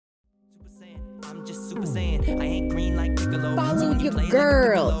Follow your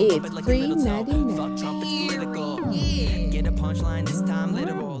girl. It's free 99. Get a punchline this time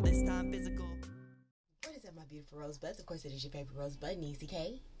literal, this time physical. What is up, my beautiful rosebuds? Of course, it is your favorite rosebud, Niecy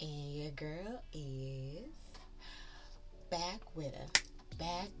K, and your girl is back with another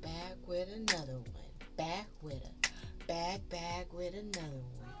one. Back with another one.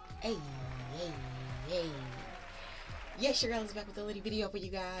 Hey. Yes, your girl is back with a little video for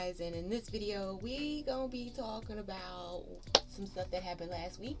you guys, and in this video, we gonna be talking about some stuff that happened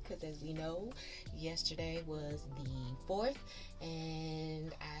last week, because as we know, yesterday was the 4th,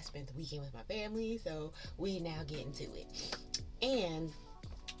 and I spent the weekend with my family, so we now get into it. And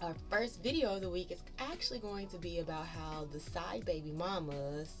our first video of the week is actually going to be about how the Side baby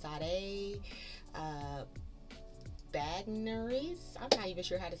mama, Sade Bagneris, I'm not even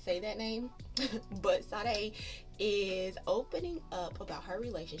sure how to say that name, but Sade is opening up about her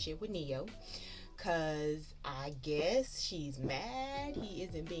relationship with Neo, because I guess she's mad he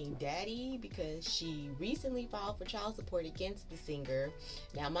isn't being daddy, because she recently filed for child support against the singer.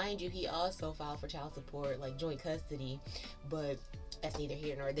 Now, mind you, he also filed for child support, like joint custody, but that's neither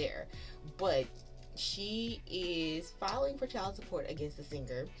here nor there. But she is filing for child support against the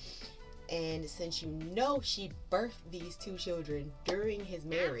singer. And since you know she birthed these two children during his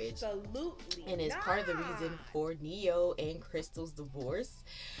marriage, Absolutely, and is part of the reason for Neo and Crystal's divorce,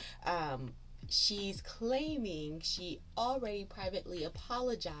 she's claiming she already privately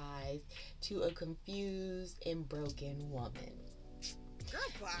apologized to a confused and broken woman.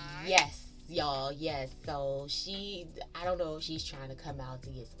 Goodbye. Yes, y'all, yes. So I don't know if she's trying to come out to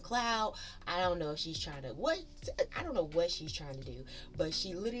get some clout. I don't know if she's trying to, I don't know what she's trying to do. But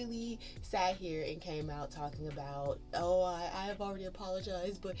she literally sat here and came out talking about, oh, I have already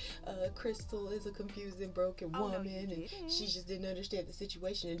apologized, but Crystal is a confused and broken woman, and she just didn't understand the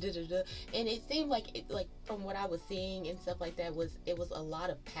situation, and da-da-da. And it seemed like, from what I was seeing and stuff like that, it was a lot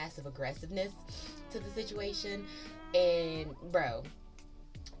of passive aggressiveness to the situation. And, bro,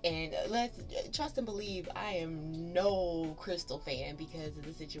 and let's trust and believe, I am no Crystal fan because of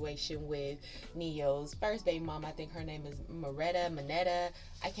the situation with Neo's first baby mom. I think her name is Manetta.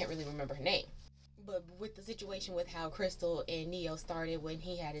 I can't really remember her name. But with the situation with how Crystal and Neo started when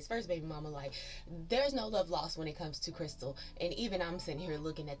he had his first baby mama, like, there's no love lost when it comes to Crystal. And even I'm sitting here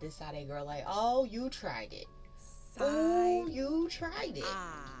looking at this Sade girl like, oh, you tried it. Oh, you tried it.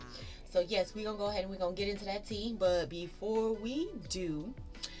 So yes, we're going to go ahead and we're going to get into that tea. But before we do,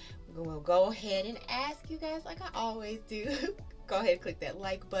 we're going to go ahead and ask you guys, like I always do, go ahead and click that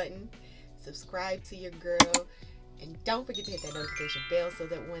like button, subscribe to your girl, and don't forget to hit that notification bell so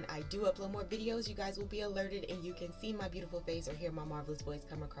that when I do upload more videos, you guys will be alerted and you can see my beautiful face or hear my marvelous voice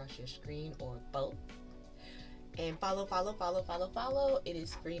come across your screen, or both. And follow. It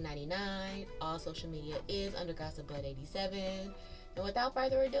is free 99. All social media is under GossipBud87. And without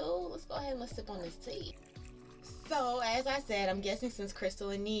further ado, let's go ahead and let's sip on this tea. So, as I said, I'm guessing since Crystal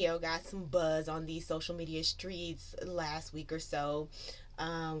and Neo got some buzz on these social media streets last week or so,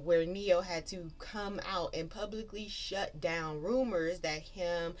 where Neo had to come out and publicly shut down rumors that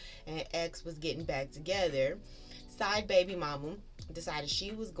him and X was getting back together, Side baby mama decided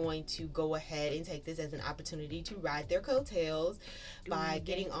she was going to go ahead and take this as an opportunity to ride their coattails by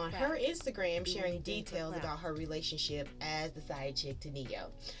getting on her Instagram, sharing details about her relationship as the side chick to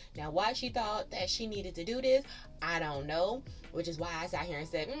Neo. Now, why she thought that she needed to do this, I don't know, which is why I sat here and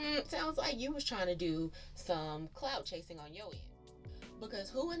said, sounds like you was trying to do some clout chasing on your end.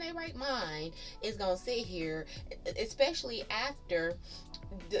 Because who in their right mind is going to sit here, especially after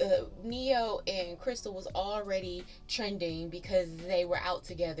Neo and Crystal was already trending because they were out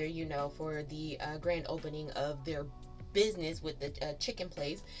together, you know, for the grand opening of their business with the chicken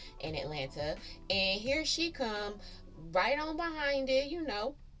place in Atlanta. And here she come right on behind it, you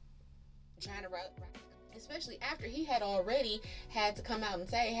know, trying to especially after he had already had to come out and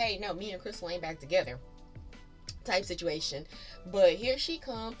say, hey, no, me and Crystal ain't back together, type situation. But here she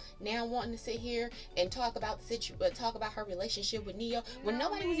come now wanting to sit here and talk about talk about her relationship with Neo when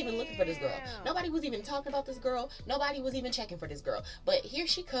nobody was even looking for this girl. Nobody was even talking about this girl. Nobody was even checking for this girl. But here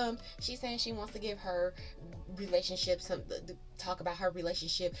she come, she's saying she wants to give her relationship some talk about her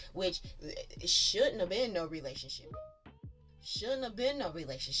relationship, which shouldn't have been no relationship.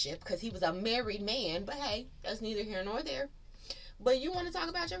 Because he was a married man. But hey, that's neither here nor there. But you want to talk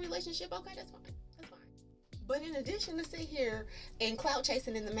about your relationship? Okay, that's fine. But in addition to sit here and clout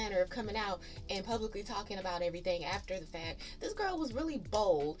chasing in the manner of coming out and publicly talking about everything after the fact, this girl was really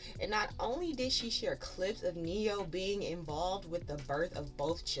bold. And not only did she share clips of Neo being involved with the birth of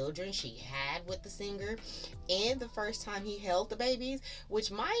both children she had with the singer and the first time he held the babies, which,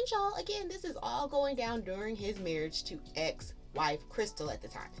 mind y'all, again, this is all going down during his marriage to ex-wife Crystal at the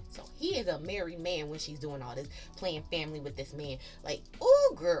time. So he is a married man when she's doing all this, playing family with this man. Like,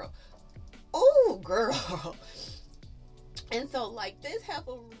 oh girl. Oh girl. And so, like, this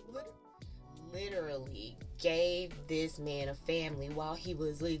heifer literally gave this man a family while he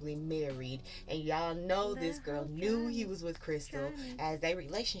was legally married. And y'all know this girl knew he was with Crystal, as their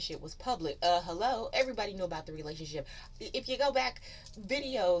relationship was public. Hello, everybody knew about the relationship. If you go back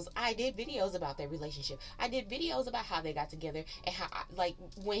videos, I did videos about their relationship. I did videos about how they got together and how, like,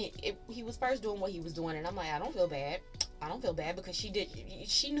 when he was first doing what he was doing. And I'm like, I don't feel bad. I don't feel bad, because she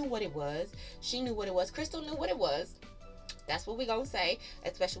knew what it was. She knew what it was. Crystal knew what it was. That's what we gonna say,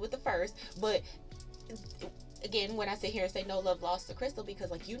 especially with the first. But again, when I sit here and say no love lost to Crystal,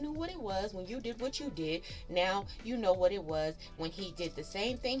 because, like, you knew what it was when you did what you did. Now you know what it was when he did the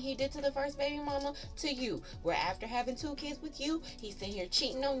same thing he did to the first baby mama to you, where after having 2 kids with you, he's sitting here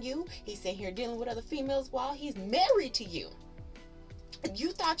cheating on you. He's sitting here dealing with other females while he's married to you.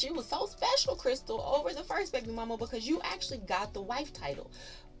 You thought you was so special, Crystal, over the first baby mama, because you actually got the wife title.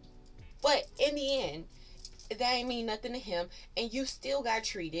 But in the end, that ain't mean nothing to him, and you still got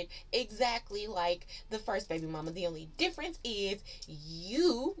treated exactly like the first baby mama. The only difference is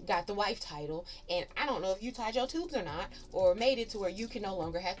you got the wife title, and I don't know if you tied your tubes or not, or made it to where you can no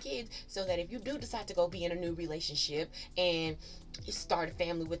longer have kids, so that if you do decide to go be in a new relationship and start a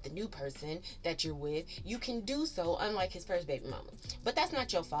family with the new person that you're with, you can do so, unlike his first baby mama. But that's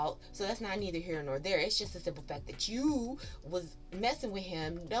not your fault, so that's not neither here nor there. It's just a simple fact that you was messing with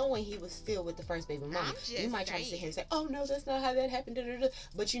him knowing he was still with the first baby mama. You might try to sit here and say, oh no, that's not how that happened, da, da, da.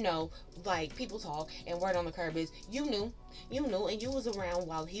 But you know, like, people talk, and word on the curb is you knew, and you was around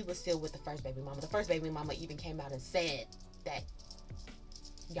while he was still with the first baby mama. The first baby mama even came out and said that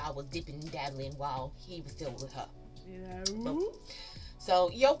y'all was dipping and dabbling while he was still with her. Yeah. So,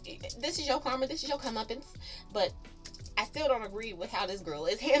 this is your karma, this is your comeuppance, but I still don't agree with how this girl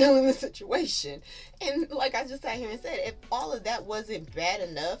is handling the situation. And like I just sat here and said, if all of that wasn't bad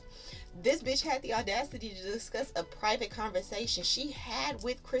enough, this bitch had the audacity to discuss a private conversation she had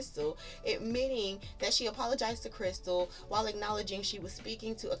with Crystal, admitting that she apologized to Crystal while acknowledging she was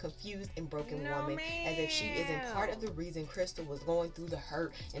speaking to a confused and broken woman, as if she isn't part of the reason Crystal was going through the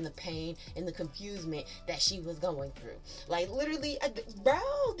hurt and the pain and the confusement that she was going through. Like, literally, bro,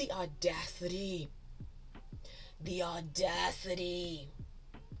 the audacity. The audacity.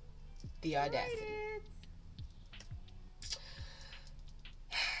 The audacity.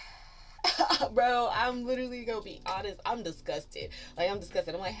 Bro, I'm literally gonna be honest, I'm disgusted. Like, I'm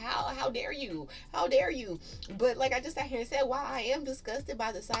disgusted. I'm like, how dare you? How dare you? But like I just sat here and said, while I am disgusted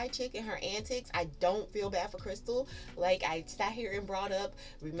by the side chick and her antics, I don't feel bad for Crystal. Like, I sat here and brought up,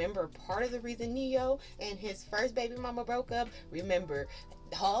 remember, part of the reason Neo and his first baby mama broke up, remember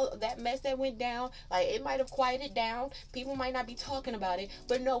all that mess that went down. Like, it might have quieted down, people might not be talking about it,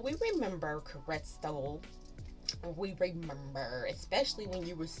 but no, we remember Crystal. We remember, especially when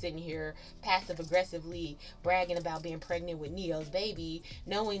you were sitting here passive aggressively bragging about being pregnant with Neo's baby,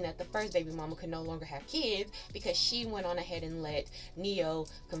 knowing that the first baby mama could no longer have kids because she went on ahead and let Neo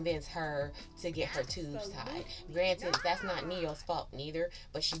convince her to get her tubes tied. Granted, that's not Neo's fault neither,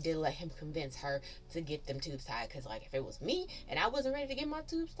 but she did let him convince her to get them tubes tied. Because, like, if it was me and I wasn't ready to get my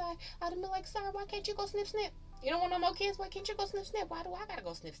tubes tied, I'd have been like, sir, why can't you go snip snip? You don't want no more kids? Why can't you go snip snip? Why do I gotta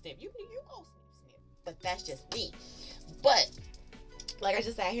go snip snip? You go snip. But that's just me. But like I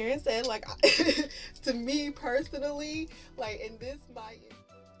just sat here and said, like, to me personally, like, and this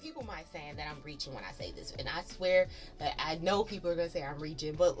people might say that I'm reaching when I say this, and I swear that I know people are gonna say I'm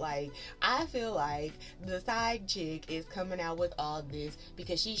reaching, but like, I feel like the side chick is coming out with all this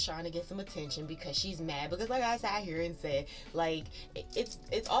because she's trying to get some attention, because she's mad, because like I sat here and said, like,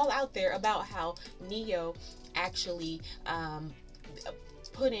 it's all out there about how Neo actually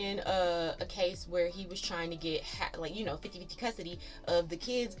put in a case where he was trying to get 50-50 custody of the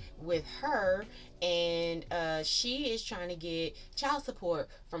kids with her, and she is trying to get child support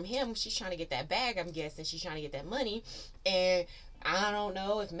from him. She's trying to get that bag, I'm guessing. She's trying to get that money, and I don't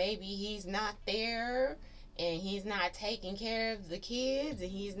know if maybe he's not there and he's not taking care of the kids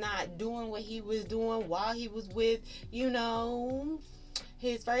and he's not doing what he was doing while he was with,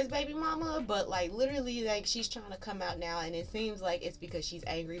 his first baby mama, but like literally like she's trying to come out now, and it seems like it's because she's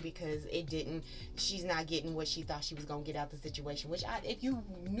angry because she's not getting what she thought she was gonna get out the situation. Which if you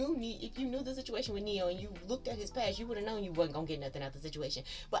knew the situation with Neo and you looked at his past, you would have known you wasn't gonna get nothing out the situation.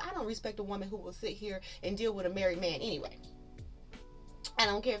 But I don't respect a woman who will sit here and deal with a married man anyway. I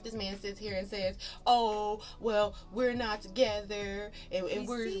don't care if this man sits here and says, "Oh, well, we're not together and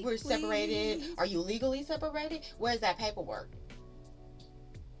we're separated." Are you legally separated? Where's that paperwork?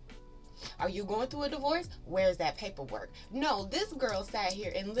 Are you going through a divorce? Where's that paperwork? No, this girl sat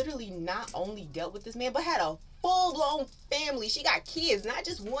here and literally not only dealt with this man, but had a full-blown family. She got kids, not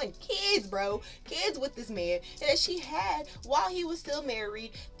just one. Kids, bro. Kids with this man that she had while he was still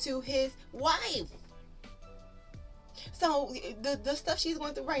married to his wife. So the stuff she's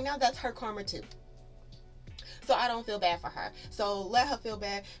going through right now, that's her karma too. So I don't feel bad for her. So let her feel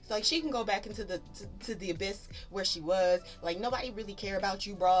bad. So like she can go back into the abyss where she was. Like nobody really care about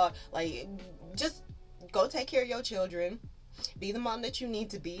you, broad. Like just go take care of your children. Be the mom that you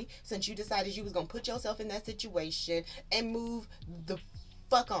need to be, since you decided you was gonna put yourself in that situation, and move the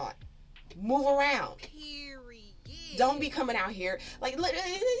fuck on. Move around. Don't be coming out here like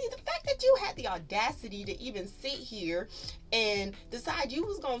literally, the fact that you had the audacity to even sit here and decide you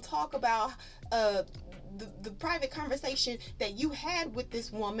was gonna talk about the private conversation that you had with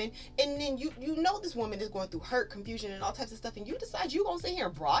this woman, and then you know this woman is going through hurt, confusion, and all types of stuff, and you decide you gonna sit here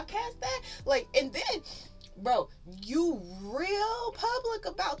and broadcast that, like, and then, bro, you real public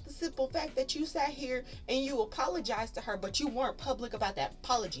about the simple fact that you sat here and you apologized to her, but you weren't public about that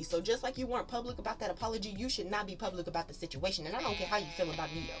apology. So just like you weren't public about that apology, you should not be public about the situation. And I don't care how you feel about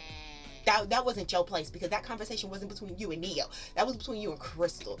Neo. That wasn't your place, because that conversation wasn't between you and Neo. That was between you and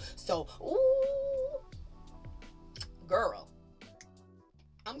Crystal. So, ooh, girl,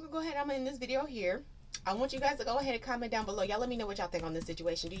 I'm gonna go ahead. I'm in this video here. I want you guys to go ahead and comment down below. Y'all let me know what y'all think on this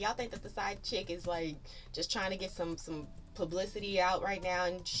situation. Do y'all think that the side chick is like just trying to get some publicity out right now,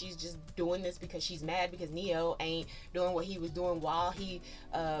 and she's just doing this because she's mad because Neo ain't doing what he was doing while he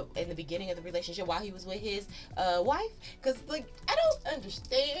in the beginning of the relationship, while he was with his wife? Because like I don't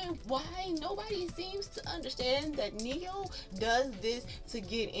understand why nobody seems to understand that Neo does this to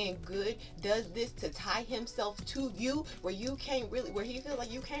get in good, does this to tie himself to you, where you can't really, where he feels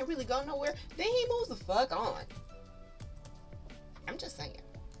like you can't really go nowhere, then he moves the fuck on. I'm just saying.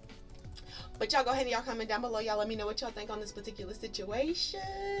 But y'all go ahead and y'all comment down below. Y'all let me know what y'all think on this particular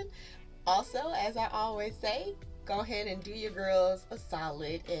situation. Also, as I always say, go ahead and do your girls a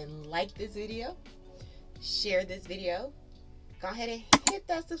solid and like this video, share this video, go ahead and hit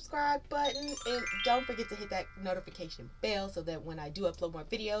that subscribe button, and don't forget to hit that notification bell so that when I do upload more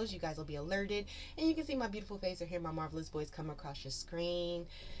videos, you guys will be alerted and you can see my beautiful face or hear my marvelous voice come across your screen.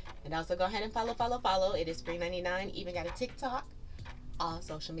 And also go ahead and follow. It is free 99. Even got a TikTok. All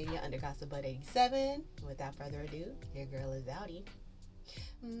social media under GossipBud87. Without further ado, your girl is outie.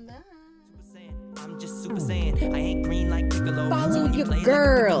 Bye. I'm just super saiyan. I ain't green like Piccolo. Follow So your play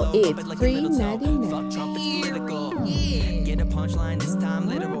girl. Like Piccolo, It's like free Little Toe. 99. Fuck Trump, it's political. Get a punchline, this time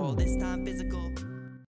literal, this time physical.